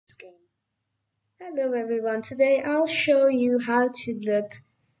game. Hello everyone, today I'll show you how to look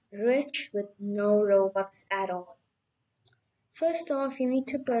rich with no Robux at all. First off, you need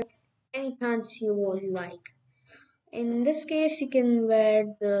to put any pants you would like. In this case, you can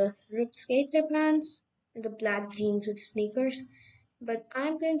wear the ripped skater pants, the black jeans with sneakers, but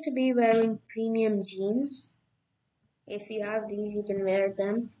I'm going to be wearing premium jeans. If you have these, you can wear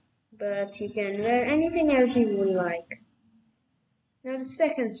them, but you can wear anything else you would like. Now the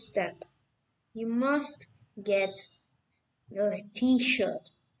second step, you must get the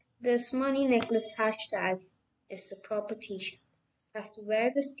t-shirt. This money necklace hashtag is the proper t-shirt. You have to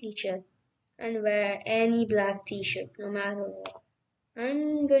wear this t-shirt and wear any black t-shirt no matter what.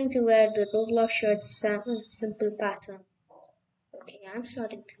 I'm going to wear the roblox shirt simple pattern. Okay, I'm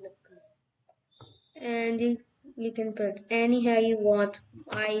starting to look good. And you can put any hair you want.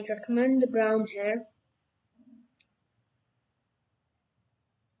 I recommend the brown hair.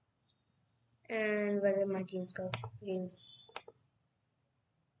 And whether my jeans.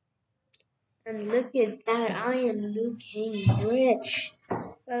 And look at that, I am looking rich.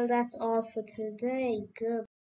 Well, that's all for today. Good.